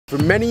For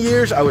many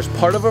years, I was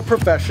part of a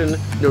profession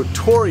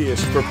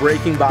notorious for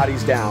breaking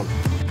bodies down.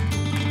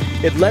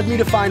 It led me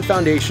to find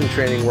foundation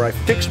training where I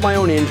fixed my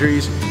own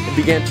injuries and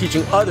began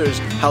teaching others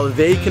how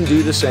they can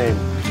do the same.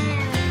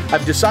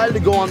 I've decided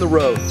to go on the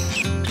road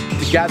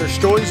to gather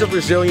stories of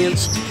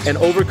resilience and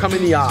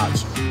overcoming the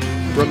odds,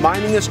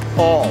 reminding us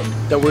all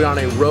that we're on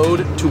a road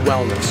to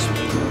wellness.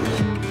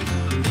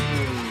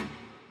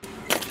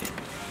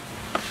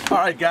 All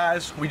right,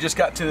 guys, we just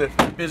got to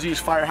the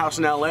busiest firehouse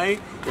in LA.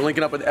 We're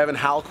linking up with Evan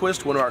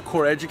Halquist, one of our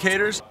core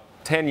educators.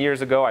 10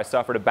 years ago, I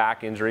suffered a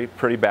back injury,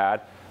 pretty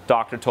bad.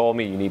 Doctor told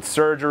me you need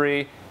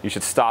surgery, you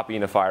should stop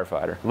being a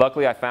firefighter.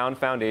 Luckily, I found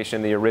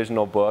Foundation, the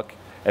original book.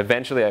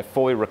 Eventually, I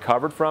fully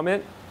recovered from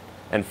it,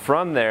 and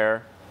from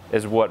there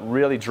is what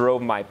really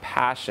drove my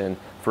passion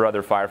for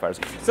other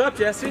firefighters. What's up,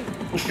 Jesse?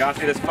 Got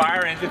me this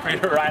fire engine for you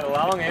to ride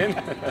along in.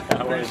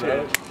 Appreciate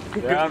it.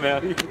 Yeah,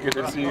 man. Good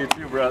to see you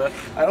too, brother.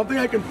 I don't think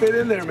I can fit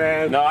in there,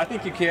 man. No, I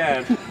think you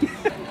can.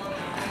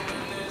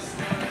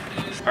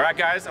 All right,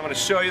 guys, I'm going to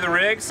show you the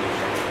rigs. Go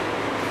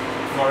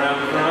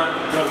around the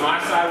front, go to my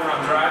side where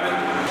I'm driving.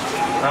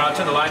 I'll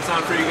turn the lights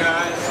on for you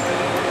guys.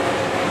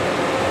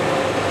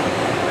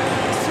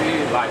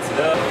 See, lights it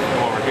up.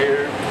 Come over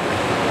here.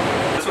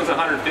 This one's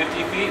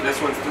 150 feet,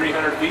 this one's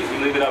 300 feet.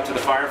 We leave it up to the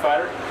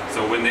firefighter.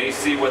 So when they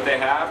see what they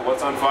have,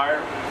 what's on fire,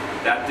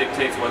 that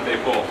dictates what they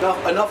pull.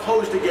 Enough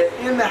hose to get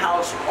in the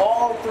house,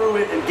 all through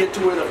it, and get to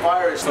where the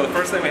fire is. So the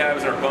first thing we have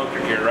is our bunker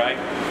gear, right?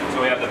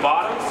 So we have the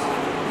bottoms,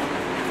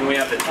 and we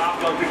have the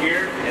top bunker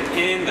gear, and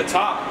in the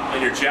top,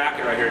 on your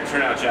jacket right here,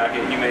 turnout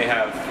jacket, you may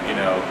have, you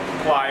know,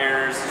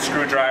 pliers,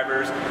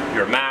 screwdrivers,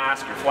 your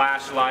mask, your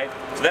flashlight.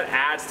 So that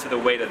adds to the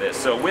weight of this.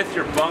 So with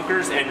your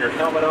bunkers and your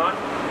helmet on,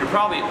 you're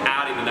probably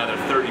adding another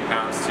 30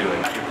 pounds to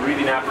it. Your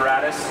breathing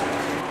apparatus,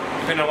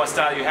 depending on what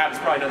style you have, it's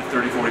probably another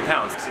 30, 40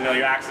 pounds. So, you know,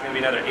 your axe is going to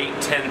be another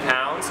 8, 10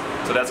 pounds.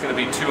 So that's going to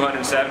be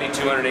 270,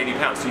 280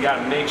 pounds. So you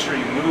got to make sure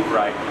you move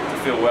right to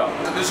feel well.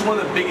 This is one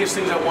of the biggest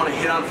things I want to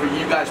hit on for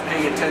you guys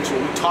paying attention.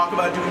 When we talk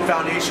about doing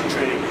foundation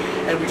training,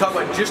 and we talk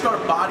about just our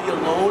body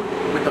alone,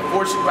 with the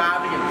force of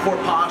gravity and poor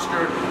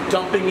posture,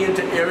 dumping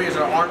into areas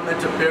that aren't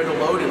meant to bear the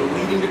load and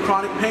leading to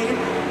chronic pain.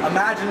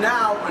 Imagine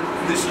now,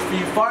 and this is for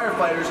you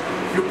firefighters,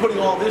 you're putting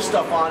all this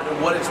stuff on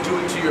and what it's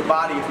doing to your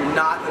body if you're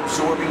not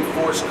absorbing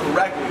force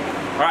correctly.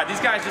 All right, these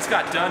guys just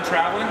got done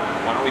traveling.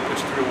 Why don't we put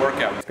you through a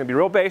workout? It's going to be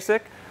real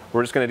basic.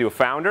 We're just going to do a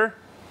founder,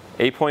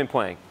 8-point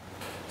plank.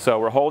 So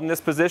we're holding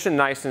this position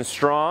nice and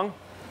strong,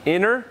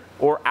 inner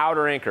or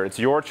outer anchor. It's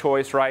your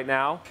choice right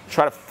now.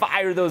 Try to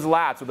fire those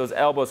lats with those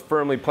elbows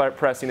firmly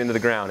pressing into the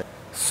ground.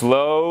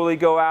 Slowly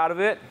go out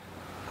of it.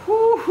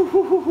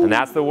 And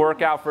that's the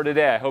workout for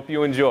today. I hope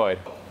you enjoyed.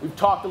 We've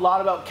talked a lot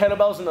about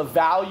kettlebells and the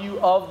value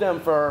of them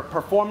for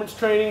performance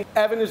training.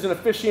 Evan is an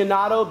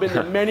aficionado, been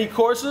to many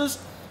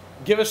courses.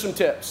 Give us some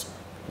tips.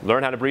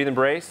 Learn how to breathe and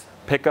brace,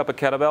 pick up a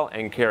kettlebell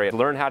and carry it.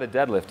 Learn how to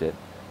deadlift it.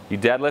 You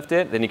deadlift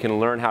it, then you can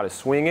learn how to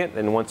swing it,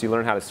 and once you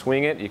learn how to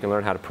swing it, you can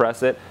learn how to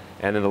press it,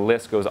 and then the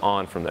list goes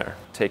on from there.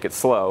 Take it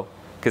slow,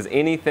 because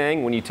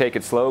anything, when you take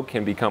it slow,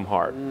 can become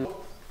hard.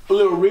 A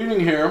little reading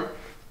here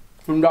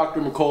from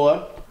Dr.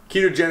 McCullough.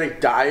 Ketogenic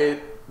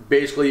diet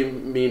basically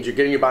means you're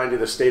getting your body into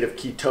the state of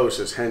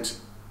ketosis,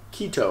 hence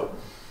keto.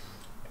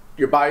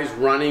 Your body's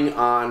running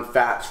on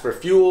fats for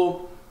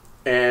fuel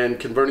and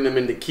converting them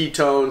into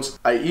ketones.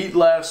 I eat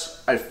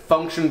less, I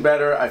function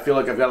better, I feel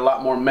like I've got a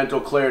lot more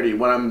mental clarity.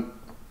 When I'm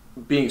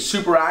being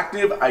super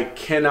active, I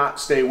cannot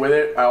stay with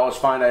it. I always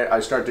find I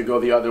start to go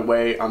the other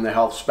way on the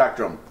health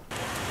spectrum.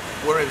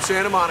 We're in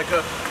Santa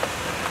Monica.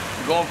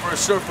 We're going for a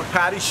surf with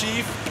Patti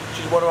Sheaf.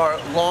 She's one of our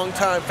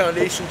longtime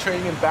foundation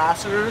training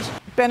ambassadors.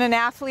 Been an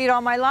athlete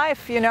all my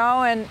life, you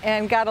know,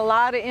 and got a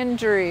lot of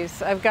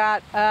injuries. I've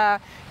got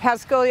had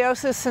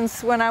scoliosis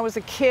since when I was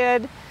a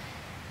kid,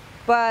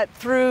 but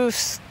through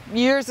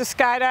years of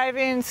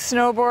skydiving,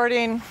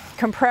 snowboarding,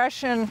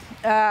 compression,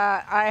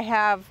 I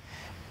have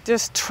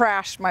just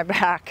trashed my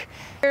back.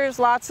 There's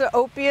lots of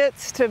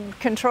opiates to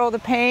control the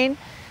pain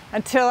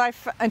until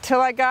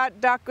I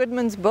got Doc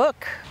Goodman's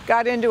book.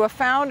 Got into a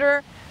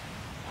founder.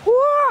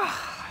 Whew,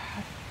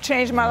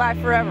 changed my life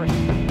forever.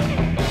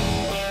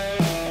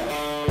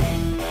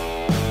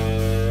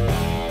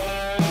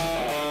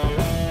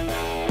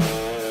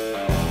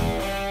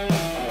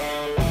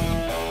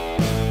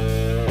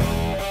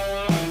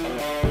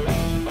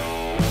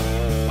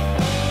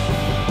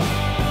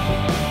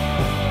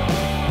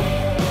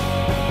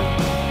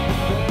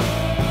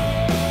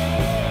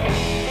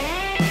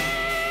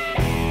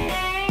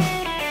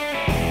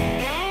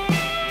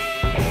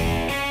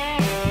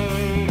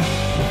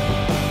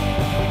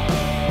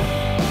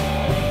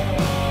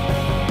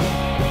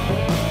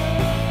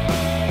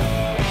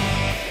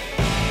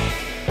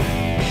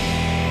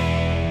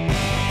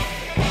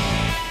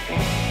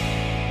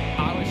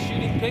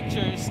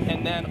 pictures,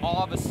 and then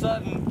all of a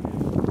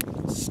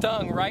sudden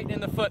stung right in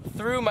the foot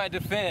through my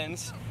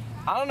defense.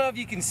 I don't know if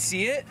you can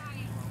see it.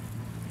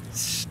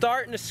 It's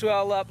starting to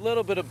swell up, a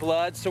little bit of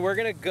blood, so we're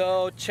gonna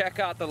go check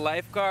out the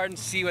lifeguard and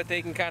see what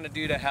they can kind of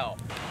do to help.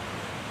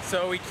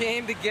 So we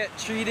came to get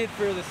treated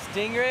for the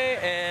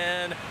stingray,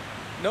 and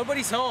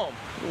Nobody's home.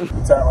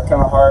 Lieutenant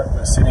McKenna Hart,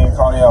 the City and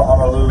County of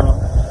Honolulu.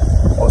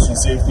 Ocean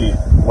safety.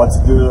 What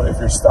to do if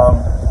you're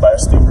stung by a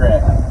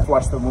stingray.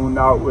 Flush the wound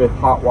out with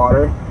hot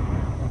water.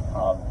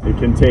 It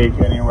can take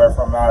anywhere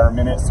from a matter of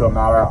minutes to a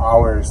matter of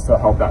hours to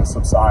help that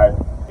subside.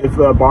 If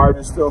the barb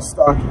is still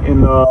stuck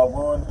in the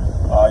wound,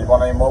 you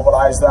want to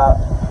immobilize that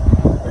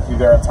with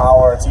either a towel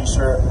or a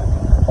t-shirt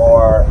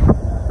or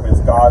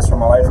with gauze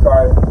from a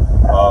lifeguard.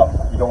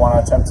 You don't want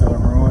to attempt to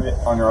remove it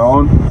on your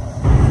own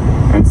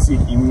and seek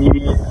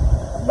immediate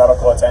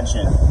medical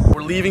attention.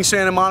 We're leaving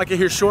Santa Monica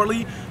here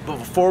shortly, but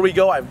before we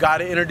go, I've got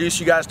to introduce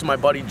you guys to my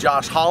buddy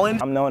Josh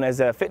Holland. I'm known as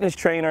a fitness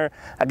trainer.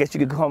 I guess you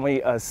could call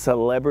me a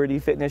celebrity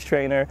fitness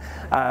trainer.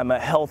 I'm a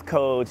health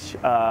coach,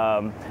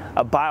 a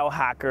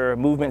biohacker,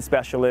 movement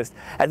specialist.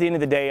 At the end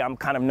of the day, I'm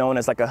kind of known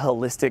as like a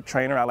holistic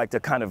trainer. I like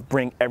to kind of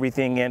bring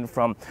everything in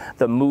from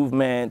the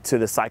movement to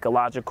the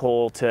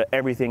psychological to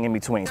everything in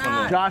between.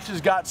 Josh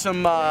has got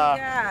some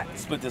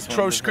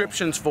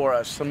Troscriptions for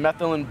us, some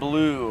methylene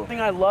blue. The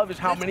thing I love is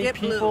how many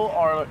people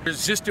are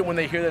resistant when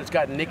they hear that it's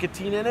got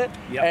nicotine in it.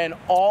 Yep. And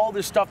all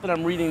this stuff that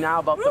I'm reading now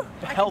about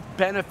the health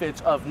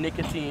benefits of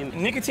nicotine.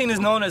 Nicotine is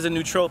known as a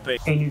nootropic.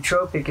 A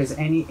nootropic is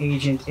any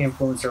agent,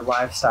 influence, or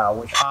lifestyle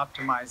which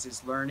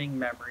optimizes learning,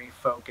 memory,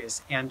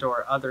 focus,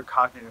 and/or other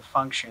cognitive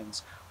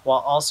functions while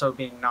also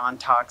being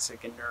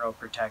non-toxic and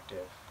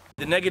neuroprotective.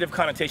 The negative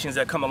connotations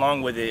that come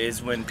along with it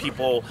is when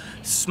people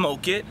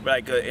smoke it,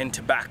 like in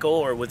tobacco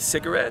or with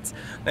cigarettes.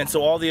 And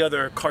so all the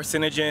other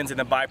carcinogens and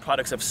the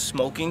byproducts of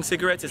smoking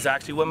cigarettes is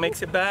actually what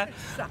makes it bad.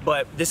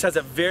 But this has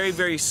a very,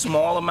 very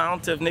small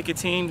amount of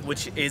nicotine,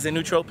 which is a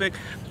nootropic.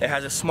 It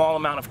has a small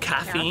amount of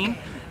caffeine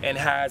and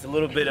has a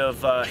little bit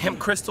of hemp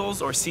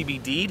crystals or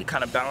CBD to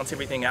kind of balance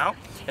everything out.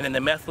 And then the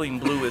methylene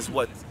blue is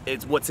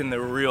what's in the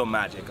real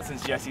magic.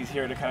 Since Jesse's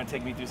here to kind of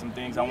take me through some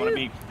things, I want to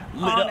be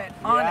lit up.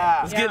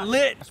 Let's get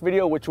lit. This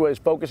video, which was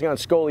focusing on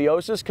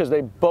scoliosis, because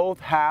they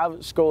both have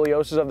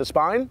scoliosis of the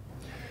spine.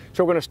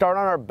 So we're going to start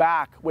on our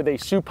back with a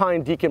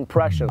supine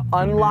decompression.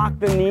 Unlock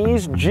the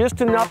knees just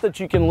enough that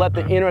you can let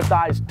the inner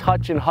thighs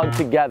touch and hug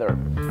together.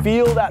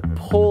 Feel that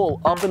pull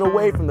up and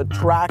away from the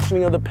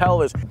tractioning of the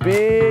pelvis.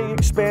 Big,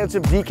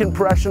 expansive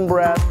decompression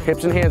breath.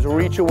 Hips and hands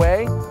reach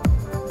away.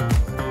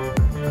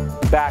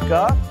 Back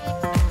up.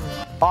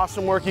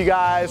 Awesome work, you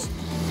guys.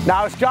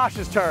 Now it's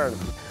Josh's turn.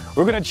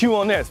 We're gonna chew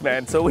on this,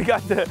 man. So we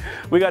got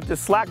the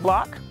slack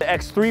block, the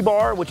X3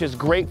 bar, which is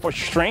great for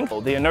strength.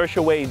 The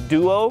inertia wave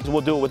duo,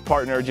 we'll do it with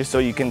partner just so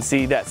you can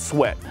see that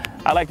sweat.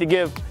 I like to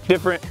give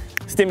different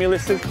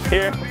stimuluses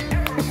here.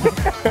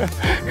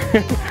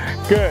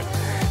 Good.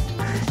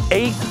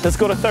 8, let's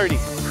go to 30.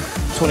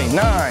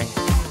 29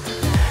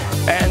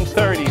 and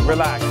 30,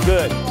 relax,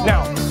 good.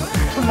 Now,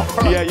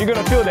 yeah, you're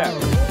gonna feel that.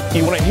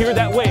 You wanna hear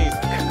that wave.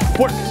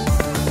 Work.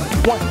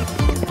 1,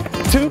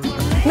 2,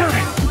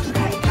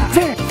 9,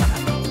 10.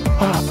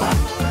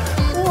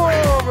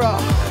 Whoa, bro.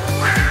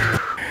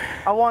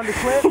 I wanted to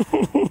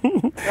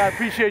quit. I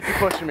appreciate you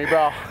pushing me,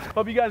 bro.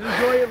 Hope you guys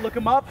enjoy it. Look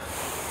him up.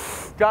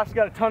 Josh's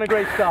got a ton of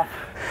great stuff.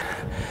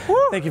 Woo.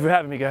 Thank you for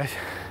having me, guys.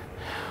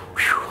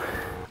 Whew.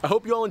 I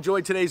hope you all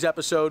enjoyed today's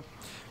episode.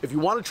 If you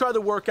want to try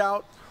the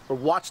workout or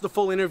watch the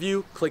full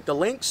interview, click the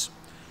links.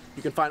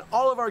 You can find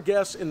all of our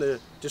guests in the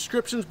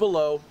descriptions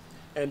below.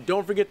 And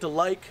don't forget to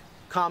like,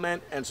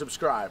 comment, and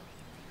subscribe.